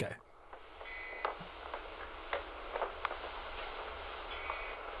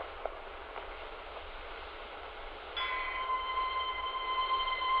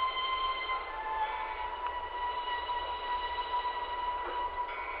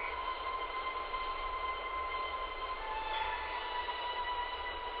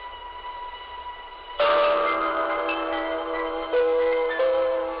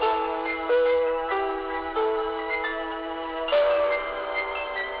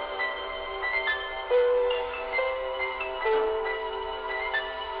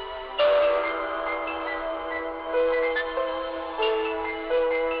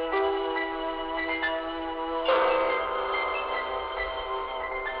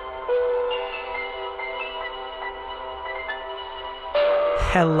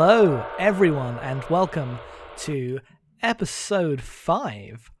Hello, everyone, and welcome to episode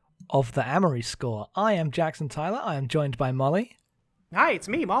 5 of the Amory Score. I am Jackson Tyler. I am joined by Molly. Hi, it's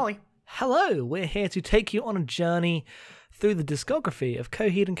me, Molly. Hello, we're here to take you on a journey through the discography of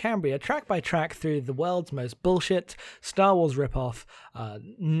Coheed and Cambria, track by track through the world's most bullshit Star Wars ripoff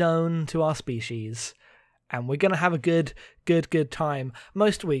known to our species. And we're going to have a good time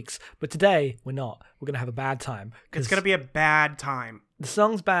most weeks, but today we're not. We're going to have a bad time. It's going to be a bad time. The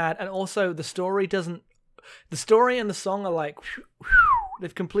song's bad, and also the story doesn't... The story and the song are like...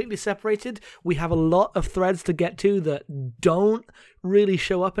 They've completely separated. We have a lot of threads to get to that don't really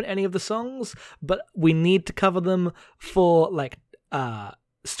show up in any of the songs, but we need to cover them for,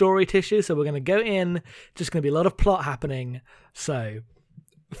 story tissue, so we're going to go in. Just going to be a lot of plot happening, so...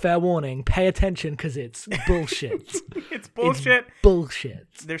 Fair warning, pay attention because it's bullshit. It's bullshit. It's bullshit.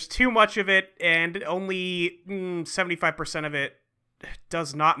 There's too much of it, and only 75% of it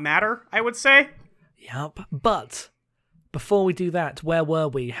does not matter, I would say. Yep. But before we do that, where were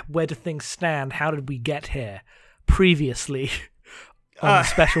we? Where do things stand? How did we get here? Previously on The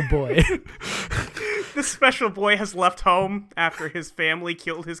Special Boy. The Special Boy has left home after his family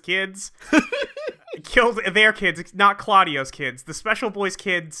killed his kids. Killed their kids, not Claudio's kids. The Special Boy's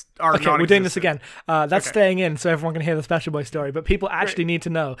kids are okay, we're doing this again. That's staying in so everyone can hear the Special Boy story, but people actually need to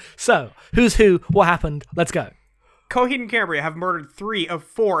know. So, who's who? What happened? Let's go. Coheed and Cambria have murdered 3 of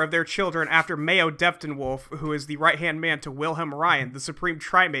 4 of their children after Mayo Devtonwolf, who is the right-hand man to Wilhelm Ryan, the Supreme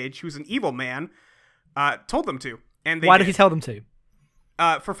Trimage, who's an evil man, told them to. And Why did he tell them to?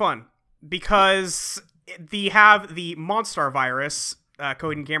 For fun. Because they have the Monstar virus...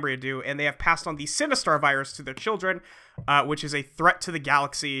 Coheed and Cambria do, and they have passed on the Sinistar virus to their children, which is a threat to the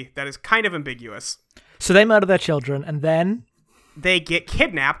galaxy that is kind of ambiguous. So they murder their children, and then... They get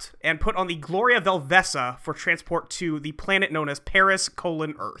kidnapped and put on the Gloria Velvesa for transport to the planet known as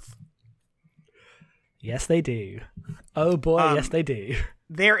Paris:Earth. Yes, they do. Oh boy, yes, they do.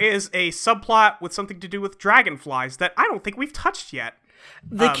 There is a subplot with something to do with dragonflies that I don't think we've touched yet.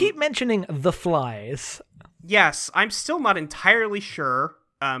 They keep mentioning the flies. Yes, I'm still not entirely sure,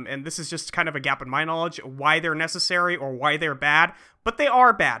 and this is just kind of a gap in my knowledge, why they're necessary or why they're bad, but they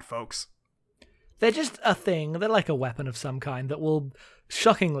are bad, folks. They're just a thing. They're like a weapon of some kind that will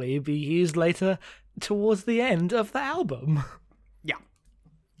shockingly be used later towards the end of the album. Yeah.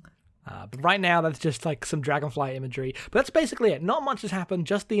 But right now, that's just like some dragonfly imagery. But that's basically it. Not much has happened,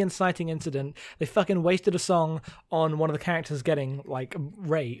 just the inciting incident. They fucking wasted a song on one of the characters getting,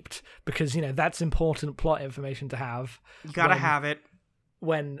 raped. Because, that's important plot information to have. You gotta have it.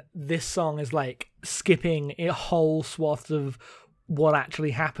 When this song is, skipping a whole swath of what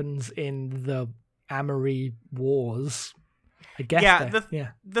actually happens in the Amory Wars. I guess.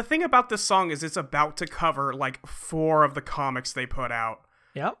 Yeah, the thing about this song is it's about to cover, 4 of the comics they put out.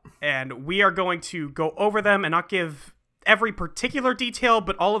 Yep. And we are going to go over them and not give every particular detail,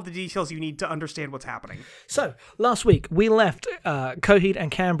 but all of the details you need to understand what's happening. So, last week, we left Coheed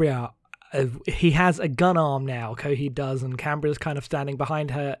and Cambria. He has a gun arm now, Coheed does, and Cambria's kind of standing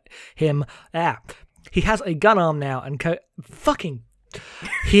behind him. Yeah. He has a gun arm now, and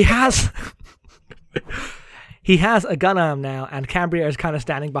He has... He has a gun arm now, and Cambria is kind of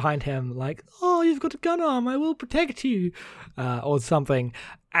standing behind him like, oh, you've got a gun arm, I will protect you, or something.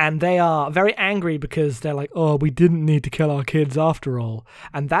 And they are very angry because they're like, oh, we didn't need to kill our kids after all.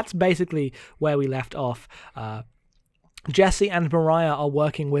 And that's basically where we left off. Jesse and Mariah are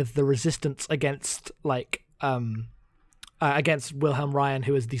working with the resistance against, against Wilhelm Ryan,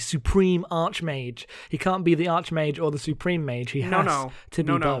 who is the Supreme Archmage. He can't be the Archmage or the Supreme Mage. He has to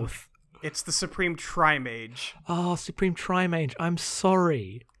be both. It's the Supreme Trimage. Oh, Supreme Trimage. I'm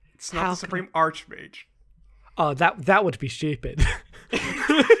sorry. It's not the Supreme Archmage. Oh, that would be stupid.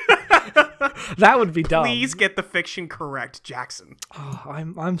 That would be dumb. Please get the fiction correct, Jackson. Oh,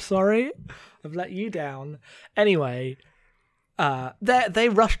 I'm sorry. I've let you down. Anyway, they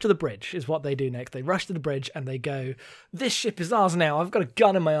rush to the bridge is what they do next. They rush to the bridge and they go, this ship is ours now. I've got a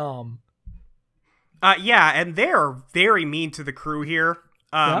gun in my arm. Yeah, and they're very mean to the crew here.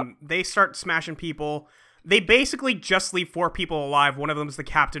 Yep. They start smashing people. They basically just leave 4 people alive. One of them's the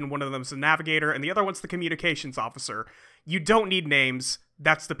captain, one of them's the navigator, and the other one's the communications officer. You don't need names.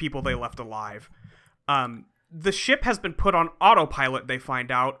 That's the people they left alive. The ship has been put on autopilot, they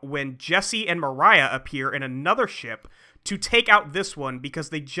find out, when Jesse and Mariah appear in another ship to take out this one because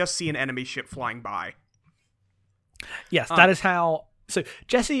they just see an enemy ship flying by. Yes, that is how... So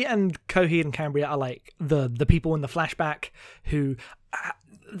Jesse and Coheed and Cambria are like the people in the flashback who...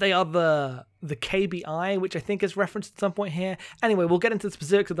 They are the KBI, which I think is referenced at some point here. Anyway, we'll get into the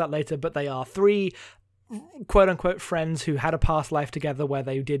specifics of that later, but they are 3 quote-unquote friends who had a past life together where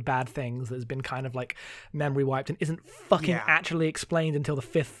they did bad things that's been kind of like memory wiped and isn't fucking actually explained until the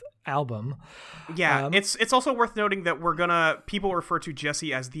 5th album. Yeah, it's also worth noting that people refer to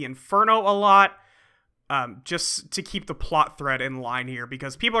Jesse as the Inferno a lot, just to keep the plot thread in line here,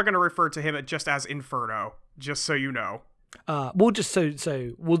 because people are going to refer to him just as Inferno, just so you know. We'll just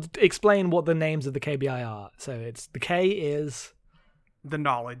we'll explain what the names of the KBI are. So it's the K is the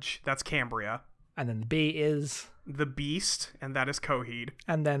Knowledge, that's Cambria, and then the B is the Beast, and that is Coheed,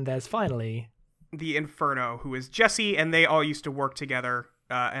 and then there's finally the Inferno, who is Jesse, and they all used to work together,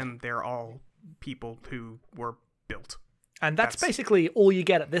 and they're all people who were built. And that's basically all you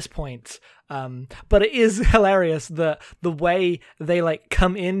get at this point. But it is hilarious that the way they like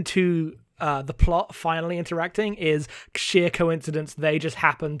come into the plot finally interacting is sheer coincidence. They just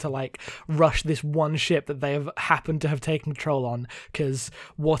happen to like rush this one ship that they have happened to have taken control on, because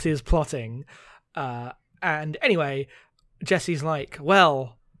what is plotting? And anyway, Jesse's like,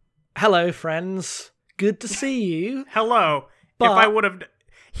 well, hello, friends. Good to see you. Hello. But if I would have...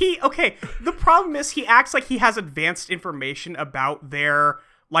 the problem is he acts like he has advanced information about their,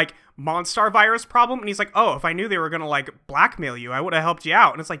 like, Monstar virus problem, and he's like, oh, if I knew they were gonna, like, blackmail you, I would have helped you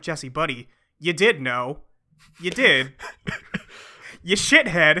out. And it's like, Jesse, buddy, you did know. You did. You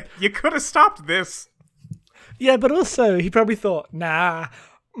shithead. You could have stopped this. Yeah, but also, he probably thought, nah,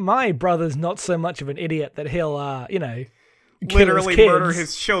 my brother's not so much of an idiot that he'll, literally murder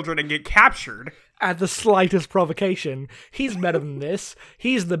his children and get captured. At the slightest provocation. He's better than this.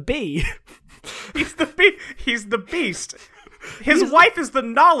 He's the bee. He's the beast. His wife is the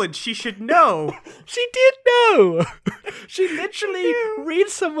Knowledge. She should know. She did know. She literally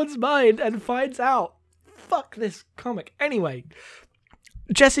reads someone's mind and finds out. Fuck this comic. Anyway,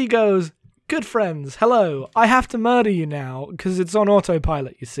 Jesse goes, good friends, hello. I have to murder you now because it's on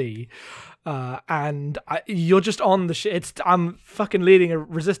autopilot, you see. And you're just on the shit. I'm fucking leading a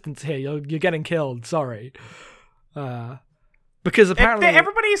resistance here. You're getting killed. Sorry. Because apparently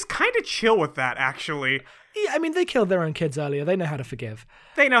everybody's kind of chill with that, actually. Yeah, I mean, they killed their own kids earlier. They know how to forgive.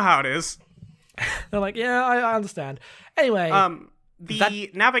 They know how it is. They're like, yeah, I understand. Anyway,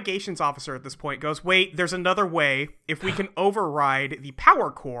 the navigations officer at this point goes, wait, there's another way. If we can override the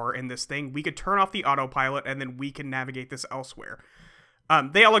power core in this thing, we could turn off the autopilot and then we can navigate this elsewhere.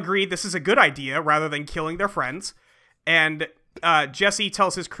 They all agree this is a good idea rather than killing their friends. And Jesse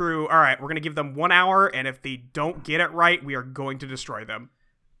tells his crew, all right, we're going to give them 1 hour, and if they don't get it right, we are going to destroy them.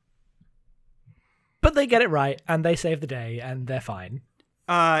 But they get it right, and they save the day, and they're fine.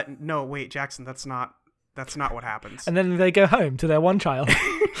 No, wait, Jackson, that's not what happens. And then they go home to their one child.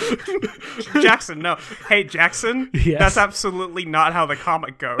 Jackson, no. Hey, Jackson, yes. That's absolutely not how the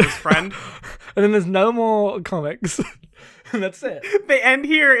comic goes, friend. And then there's no more comics. That's it. They end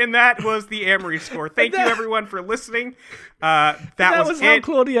here, and that was the Amory score. Thank you, everyone, for listening. That was how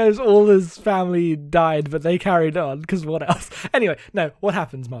Claudio's all his family died, but they carried on, because what else? Anyway, no, what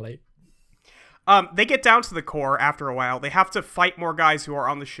happens, Molly? They get down to the core after a while. They have to fight more guys who are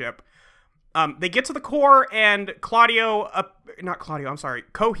on the ship. They get to the core, and Coheed.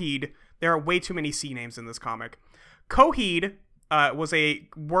 There are way too many C names in this comic. Coheed was a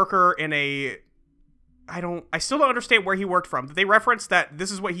worker in a... I still don't understand where he worked from. They reference that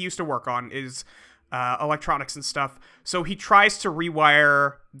this is what he used to work on, is electronics and stuff. So he tries to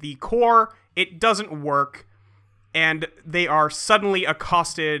rewire the core. It doesn't work. And they are suddenly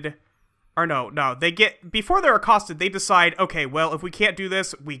accosted... Or no, before they're accosted, they decide, okay, well, if we can't do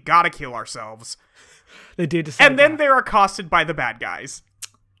this, we gotta kill ourselves. They do decide. And then they're accosted by the bad guys.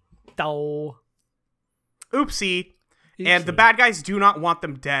 Oh. Oopsie. And the bad guys do not want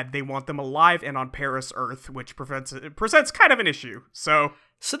them dead. They want them alive and on Paris Earth, which presents kind of an issue. So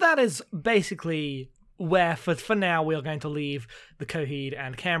that is basically where, for now, we are going to leave the Coheed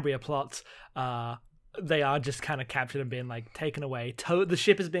and Cambria plots. They are just kind of captured and being like taken away. The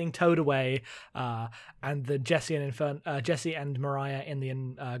ship is being towed away, and the Jesse and Mariah in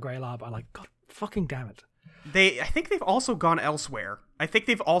the Grey Lab are like, God fucking damn it. I think they've also gone elsewhere. I think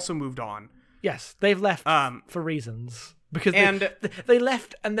they've also moved on. Yes, they've left for reasons. Because they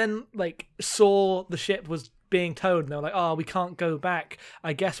left and then like saw the ship was being towed, and they were like, oh, we can't go back.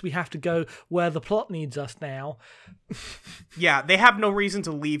 I guess we have to go where the plot needs us now. Yeah, they have no reason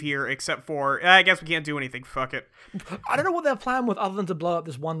to leave here except for, I guess we can't do anything. Fuck it. I don't know what their plan was other than to blow up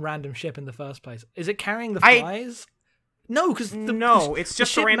this one random ship in the first place. Is it carrying the flies? No, because it's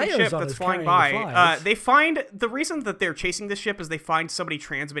just a random ship that's flying by. They find the reason that they're chasing this ship is they find somebody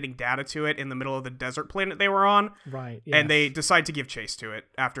transmitting data to it in the middle of the desert planet they were on. Right. Yes. And they decide to give chase to it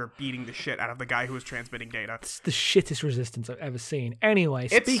after beating the shit out of the guy who was transmitting data. It's the shittest resistance I've ever seen. Anyway,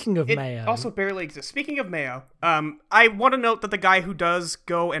 speaking of Mayo, it also barely exists. Speaking of Mayo, I want to note that the guy who does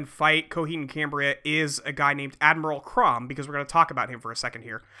go and fight Coheed and Cambria is a guy named Admiral Crom, because we're going to talk about him for a second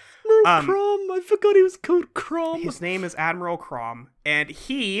here. Crom, I forgot he was called Crom. His name is Admiral Crom, and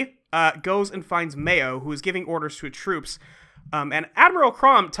he goes and finds Mayo, who is giving orders to troops. And Admiral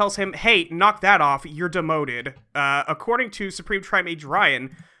Crom tells him, hey, knock that off, you're demoted. According to Supreme Tri-Mage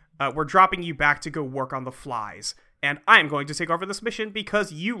Ryan, we're dropping you back to go work on the flies. And I'm going to take over this mission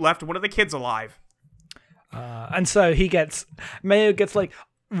because you left one of the kids alive. And so Mayo gets like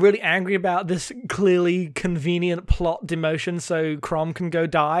really angry about this clearly convenient plot demotion so Crom can go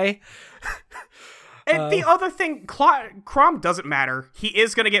die. And the other thing, Crom doesn't matter. He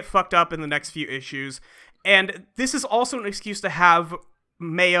is going to get fucked up in the next few issues. And this is also an excuse to have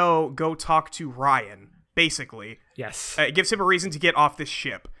Mayo go talk to Ryan, basically. Yes. It gives him a reason to get off this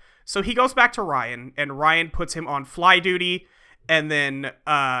ship. So he goes back to Ryan, and Ryan puts him on fly duty. And then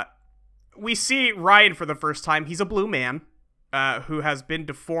we see Ryan for the first time. He's a blue man. Who has been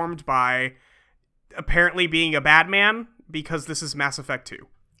deformed by apparently being a bad man, because this is Mass Effect 2.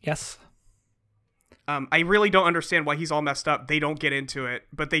 Yes. I really don't understand why he's all messed up. They don't get into it,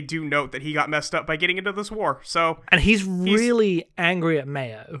 but they do note that he got messed up by getting into this war. And he's really angry at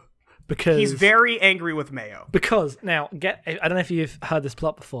Mayo. Because he's very angry with Mayo. Because, now, I don't know if you've heard this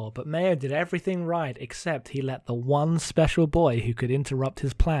plot before, but Mayo did everything right except he let the one special boy who could interrupt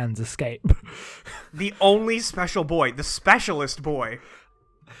his plans escape. The only special boy, the specialist boy.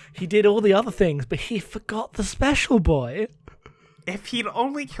 He did all the other things, but he forgot the special boy. If he'd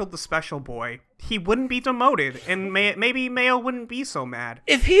only killed the special boy, he wouldn't be demoted, and maybe Mayo wouldn't be so mad.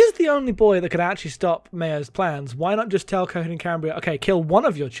 If he's the only boy that could actually stop Mayo's plans, why not just tell Coheed and Cambria, okay, kill one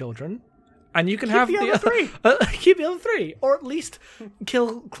of your children, and you can have the other three. Keep the other three, or at least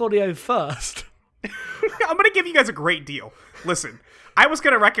kill Claudio first. I'm going to give you guys a great deal. Listen, I was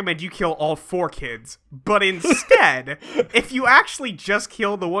going to recommend you kill all 4 kids, but instead, if you actually just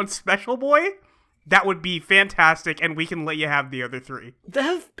kill the one special boy, that would be fantastic, and we can let you have the other 3. There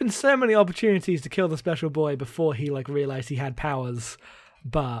have been so many opportunities to kill the special boy before he realized he had powers,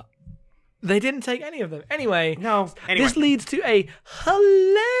 but they didn't take any of them. Anyway, this leads to a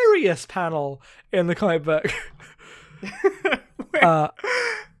hilarious panel in the comic book.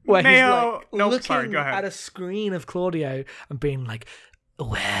 Where Mayo, he's looking at a screen of Claudio and being like,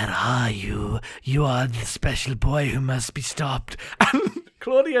 where are you? You are the special boy who must be stopped. And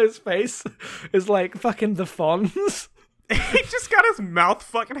Claudio's face is like fucking the Fonz. He just got his mouth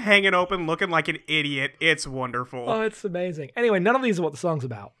fucking hanging open, looking like an idiot. It's wonderful. Oh, it's amazing. Anyway, none of these are what the song's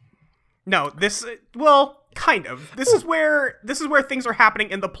about. No, kind of. This is where things are happening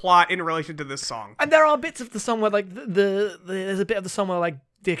in the plot in relation to this song. And there are bits of the song where there's a bit of the song where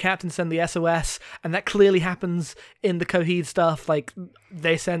the captain send the SOS, and that clearly happens in the Coheed stuff.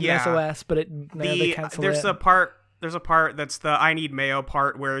 They send an SOS, but they cancel it. There's a part that's the I need Mayo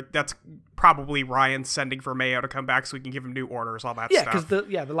part where that's probably Ryan sending for Mayo to come back so we can give him new orders, all that stuff.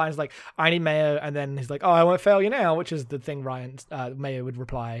 Yeah, because the line's like, I need Mayo, and then he's like, oh, I won't fail you now, which is the thing Mayo would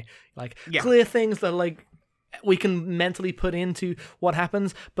reply. Clear things that we can mentally put into what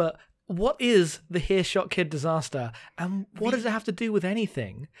happens, but what is the Hearshot Kid disaster, and what does it have to do with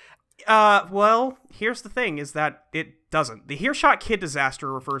anything? Well, here's the thing, is that it doesn't. The Hearshot Kid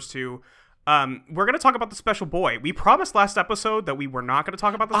disaster refers to, we're going to talk about the special boy. We promised last episode that we were not going to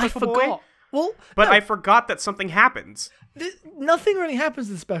talk about the special boy. I forgot that something happens. Nothing really happens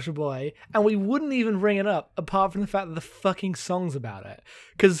to the special boy, and we wouldn't even bring it up apart from the fact that the fucking song's about it.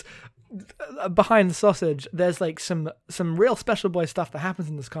 Because behind the sausage, there's some real special boy stuff that happens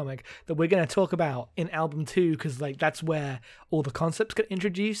in this comic that we're going to talk about in album 2, because that's where all the concepts get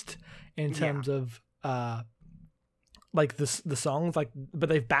introduced in terms of the songs, but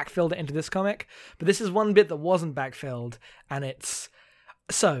they've backfilled it into this comic. But this is one bit that wasn't backfilled, and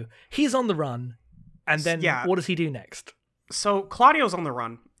so he's on the run, and then what does he do next? So Claudio's on the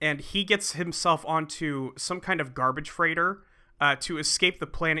run, and he gets himself onto some kind of garbage freighter to escape the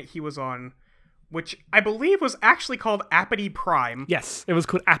planet he was on, which I believe was actually called Apathy Prime. Yes, it was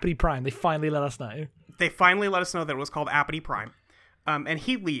called Apathy Prime. They finally let us know. They finally let us know that it was called Apathy Prime. And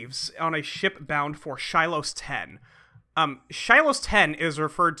he leaves on a ship bound for Shilos 10. Shilos 10 is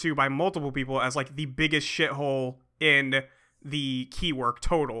referred to by multiple people as the biggest shithole in the Keywork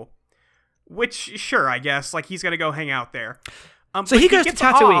total. Which, sure, I guess, he's gonna go hang out there. So he goes to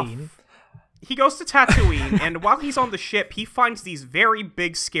Tatooine. he goes to Tatooine, and while he's on the ship, he finds these very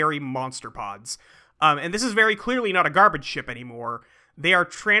big, scary monster pods. And this is very clearly not a garbage ship anymore. They are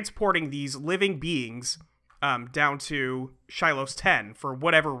transporting these living beings down to Shiloh's 10 for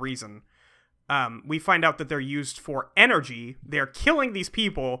whatever reason. We find out that they're used for energy. They're killing these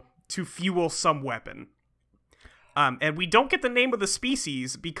people to fuel some weapon. And we don't get the name of the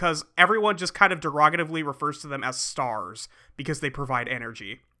species because everyone just kind of derogatively refers to them as stars because they provide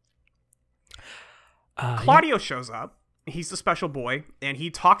energy. Claudio shows up. He's the special boy, and he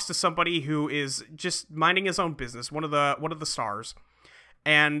talks to somebody who is just minding his own business, one of the stars.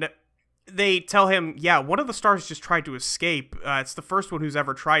 And they tell him, yeah, one of the stars just tried to escape. It's the first one who's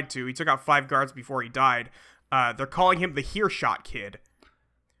ever tried to. He took out 5 guards before he died. They're calling him the Hearshot Kid,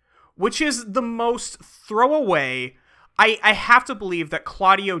 which is the most throwaway. I have to believe that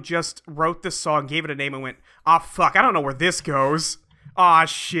Claudio just wrote this song, gave it a name, and went, fuck, I don't know where this goes.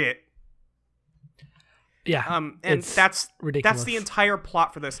 Shit. Yeah, and that's ridiculous. That's the entire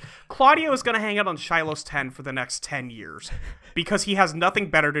plot for this. Claudio is going to hang out on Shiloh's 10 for the next 10 years because he has nothing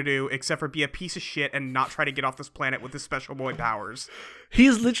better to do except for be a piece of shit and not try to get off this planet with his special boy powers.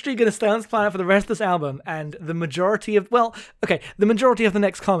 He's literally going to stay on this planet for the rest of this album, and the majority of the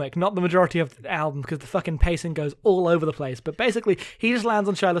next comic, not the majority of the album, because the fucking pacing goes all over the place. But basically, he just lands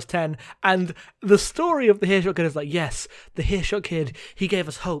on Shiloh's 10, and the story of the Hearshot Kid is like, yes, the Hearshot Kid, he gave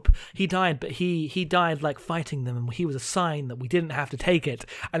us hope. He died, but he died like fighting them, and he was a sign that we didn't have to take it.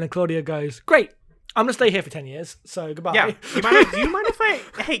 And then Claudio goes, great, I'm going to stay here for 10 years, so goodbye. Yeah, do you mind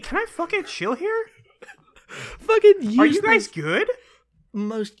if hey, can I fucking chill here? Fucking useless. Are you guys good?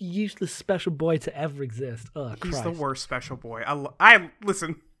 Most useless special boy to ever exist. Oh, He's Christ. the worst special boy. I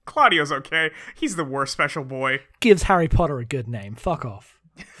listen, Claudio's okay. He's the worst special boy. Gives Harry Potter a good name. Fuck off.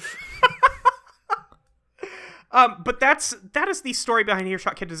 But that is the story behind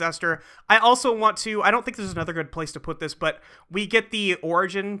Hearshot Kid Disaster. I also want to, I don't think there's another good place to put this, but we get the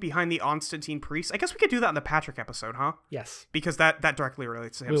origin behind the Constantine priest. I guess we could do that in the Patrick episode, huh? Yes. Because that directly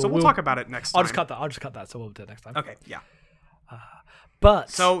relates to him. We'll talk about it next time. I'll just cut that, so we'll do it next time. Okay, yeah.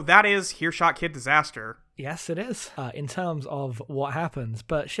 So that is Hearshot Kid Disaster. Yes, it is. In terms of what happens,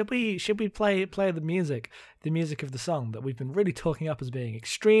 but should we play the music of the song that we've been really talking up as being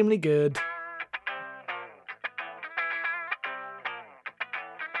extremely good?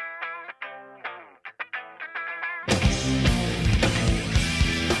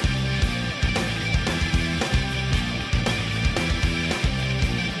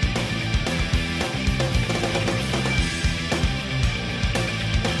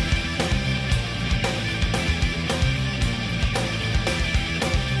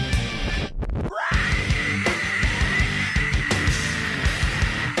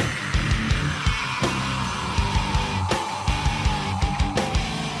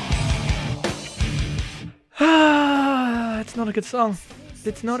 It's not a good song.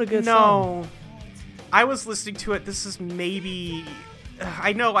 It's not a good song. No. I was listening to it. This is maybe...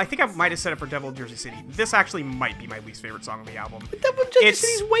 I think I might have said it for Devil in Jersey City. This actually might be my least favorite song on the album. But Devil in Jersey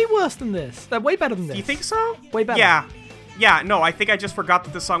City is way worse than this. They're way better than this. Do you think so? Way better. Yeah, no, I think I just forgot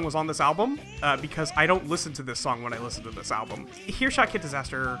that this song was on this album because I don't listen to this song when I listen to this album. Hearshot Kid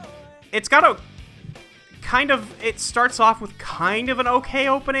Disaster, it's got a kind of... It starts off with kind of an okay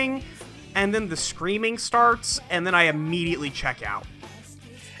opening, and then the screaming starts, and then I immediately check out.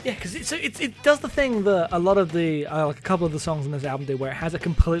 Yeah, because it does the thing that a lot of the like a couple of the songs in this album do, where it has a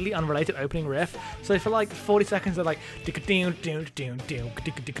completely unrelated opening riff. So for like 40 seconds they're like and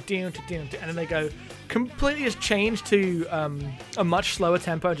then they go completely just change to a much slower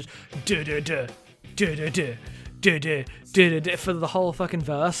tempo, just for the whole fucking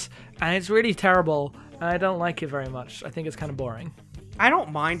verse, and it's really terrible. And I don't like it very much. I think it's kind of boring. I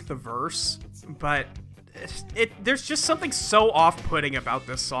don't mind the verse, but there's just something so off-putting about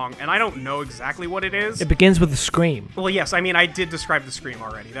this song, and I don't know exactly what it is. It begins with a scream. Well, yes, I mean, I did describe the scream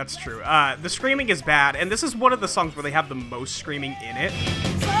already. That's true. The screaming is bad, and this is one of the songs where they have the most screaming in it.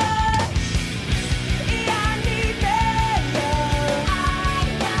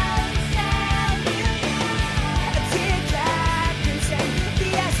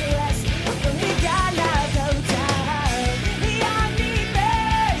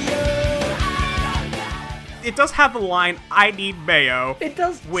 It does have the line, "I need mayo." It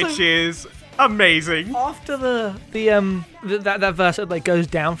does, which is amazing. After that verse, it like goes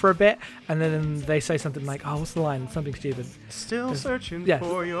down for a bit, and then they say something like, "Oh, what's the line? Something stupid." Still searching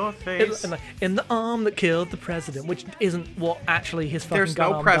for your face. In the arm that killed the president, which isn't what actually his fucking There's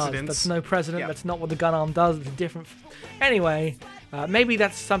gun no arm presidents. does. That's no president. Yep. That's not what the gun arm does. It's a different. Anyway, Maybe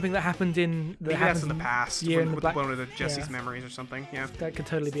that's something that happened in Maybe that's in the past with one of the Jesse's yeah. memories or something. Yeah, that could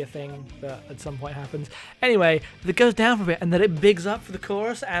totally be a thing that at some point happens. Anyway, it goes down for a bit, and then it bigs up for the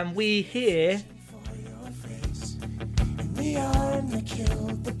chorus, and we hear. The arm that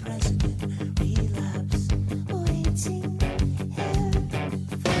killed the president relapse, waiting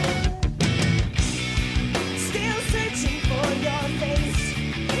still searching for your face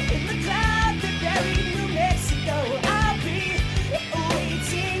in the cloud that buried New Mexico. I'll be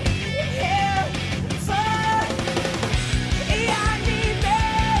waiting here for I need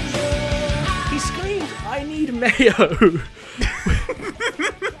mayo. He screams, "I need mayo."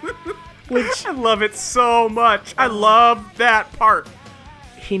 Which I love it so much. I love that part.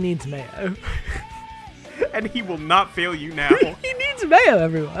 he needs mayo. And he will not fail you now. He needs mayo,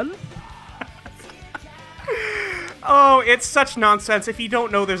 everyone. Oh, it's such nonsense. If you don't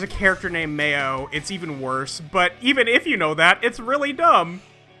know there's a character named Mayo, it's even worse. But even if you know that, it's really dumb.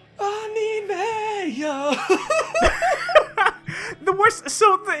 I need mayo. The worst.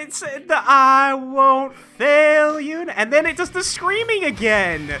 So it's the I won't fail you, and then it does the screaming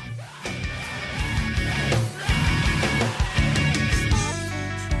again.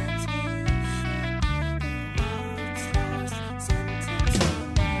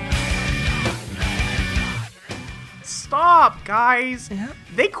 Stop, guys. Yeah.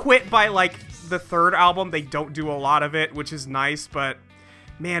 They quit by like the third album. They don't do a lot of it, which is nice, but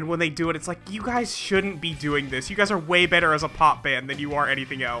man, when they do it, it's like, you guys shouldn't be doing this. You guys are way better as a pop band than you are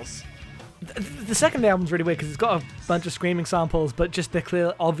anything else. The second album's really weird because it's got a bunch of screaming samples, but just they're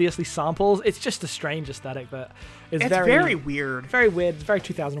clear, obviously samples. It's just a strange aesthetic that is It's very, very weird. Very weird. It's very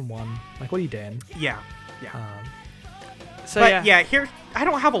 2001. Like, what are you doing? Yeah. So But yeah, here I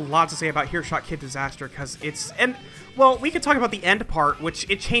don't have a lot to say about Hearshot Kid Disaster because well, we could talk about the end part, which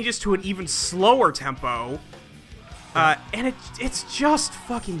it changes to an even slower tempo, and it's just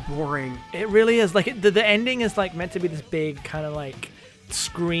fucking boring. It really is. Like the ending is like meant to be this big kind of like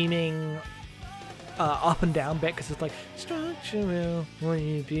screaming up and down bit because it's like structural, will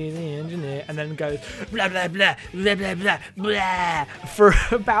you be the engineer, and then goes blah blah blah blah blah blah blah for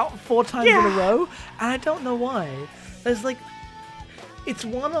about 4 times in a row, and I don't know why. There's like, it's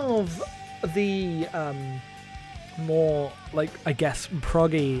one of the more like, I guess,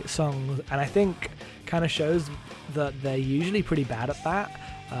 proggy songs, and I think kind of shows that they're usually pretty bad at that.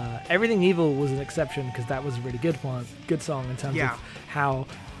 Everything Evil was an exception because that was a really good song in terms of how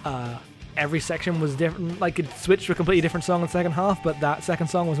every section was different. Like, it switched to a completely different song in the second half, but that second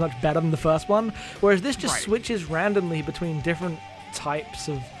song was much better than the first one, whereas this just switches randomly between different types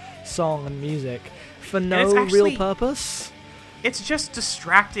of song and music for no real purpose. It's just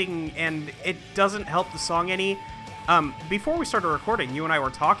distracting, and it doesn't help the song any. Before we started recording, you and I were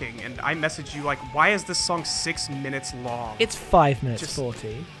talking, and I messaged you like, why is this song 6 minutes long? It's 5 minutes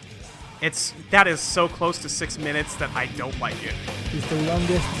 40. That is so close to 6 minutes that I don't like it. It's the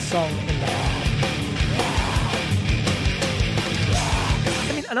longest song in the album.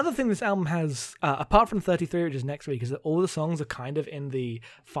 I mean, another thing this album has, apart from 33, which is next week, is that all the songs are kind of in the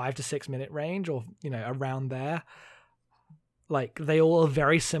 5 to 6 minute range, or, around there. Like, they all are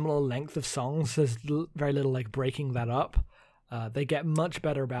very similar length of songs. There's very little, like, breaking that up. They get much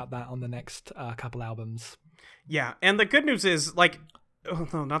better about that on the next couple albums. Yeah, and the good news is, like, oh,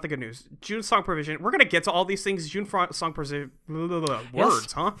 no, not the good news. June Song Provision. We're going to get to all these things. June Song Provision.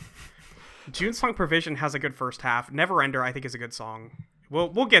 Words, huh? June Song Provision has a good first half. Neverender, I think, is a good song.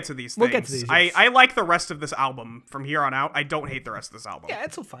 We'll get to these things. We'll get to these. Yes. I like the rest of this album from here on out. I don't hate the rest of this album. Yeah,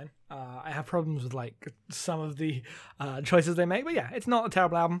 it's all fine. I have problems with like some of the choices they make, but yeah, it's not a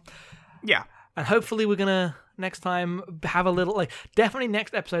terrible album. Yeah. And hopefully we're gonna next time have a little definitely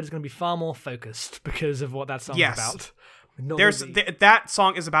next episode is gonna be far more focused because of what that song's about. That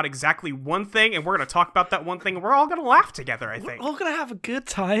song is about exactly one thing, and we're gonna talk about that one thing, and we're all gonna laugh together. I think we're all gonna have a good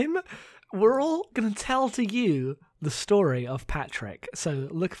time. We're all gonna tell to you the story of Patrick. So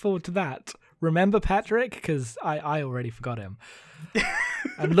look forward to that. Remember Patrick? Because I already forgot him.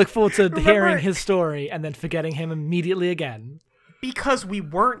 And look forward to hearing his story and then forgetting him immediately again. Because we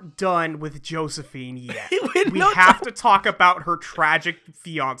weren't done with Josephine yet. We have to talk about her tragic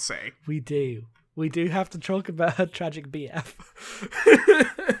fiancé. We do. We do have to talk about her tragic BF.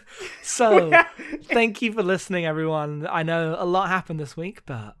 So, thank you for listening, everyone. I know a lot happened this week,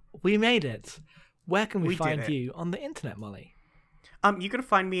 but we made it. Where can we find you on the internet, Molly? You can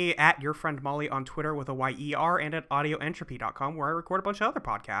find me at Your Friend Molly on Twitter with a YER and at audioentropy.com where I record a bunch of other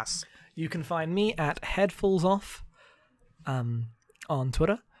podcasts. You can find me at Headfulsoff on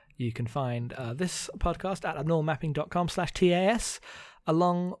Twitter. You can find this podcast at abnormalmapping.com/TAS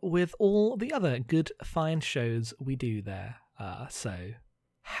along with all the other good, fine shows we do there. So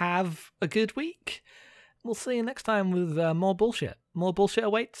have a good week. We'll see you next time with more bullshit. More bullshit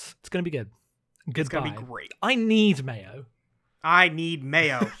awaits. It's going to be good. Goodbye. It's going to be great. I need mayo. I need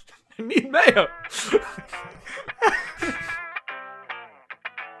mayo. I need mayo.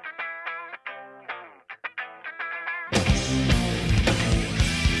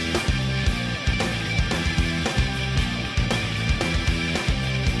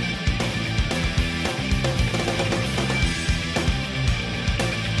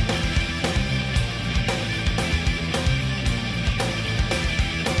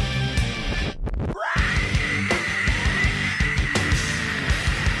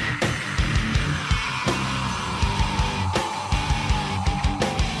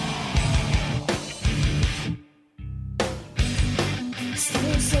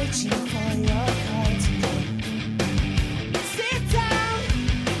 Still searching for your cards. Sit down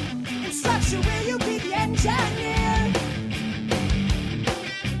and structure where you be the engineer.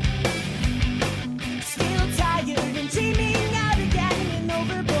 Still tired and dreaming out again and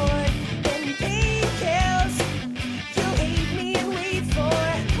overboard. Then pain kills. You hate me and wait for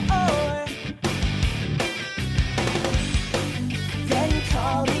or then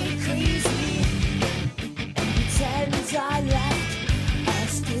call me crazy and pretend I left.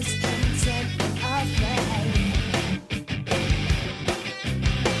 Discontent of life.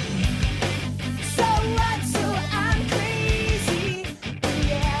 So what? So I'm crazy.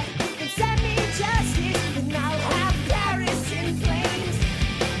 Yeah, then send me justice, and I'll have Paris in flames.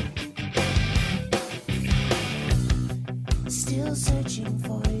 Still searching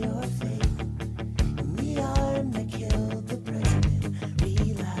for your faith in the arm that killed the president.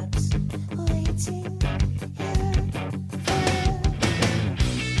 Relapse, waiting here.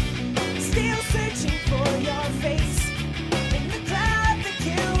 Still searching for your face in the crowd that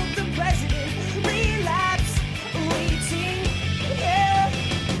killed the president. Relapse, waiting here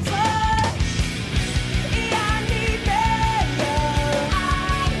for. I need mayo. I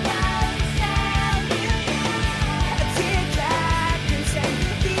won't tell you now. A tear cat can send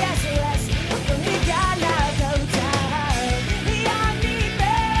the SOS when we gotta go down. I need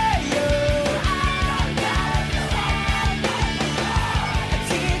mayo. I won't tell you now. A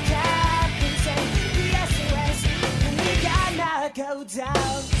tear cat can send the SOS when we gotta go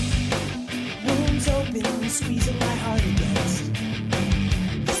down. Wounds open, squeezing my heart against.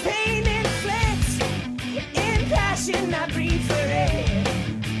 This pain inflicts, in passion I breathe for it.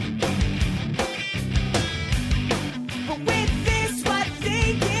 But with this, what they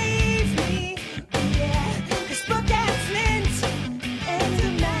gave me, yeah, this book and flint, and a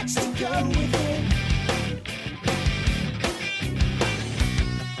match to go with it.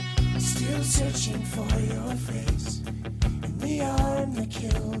 Still searching for your face in the arm that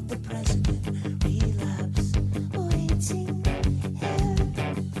killed the president.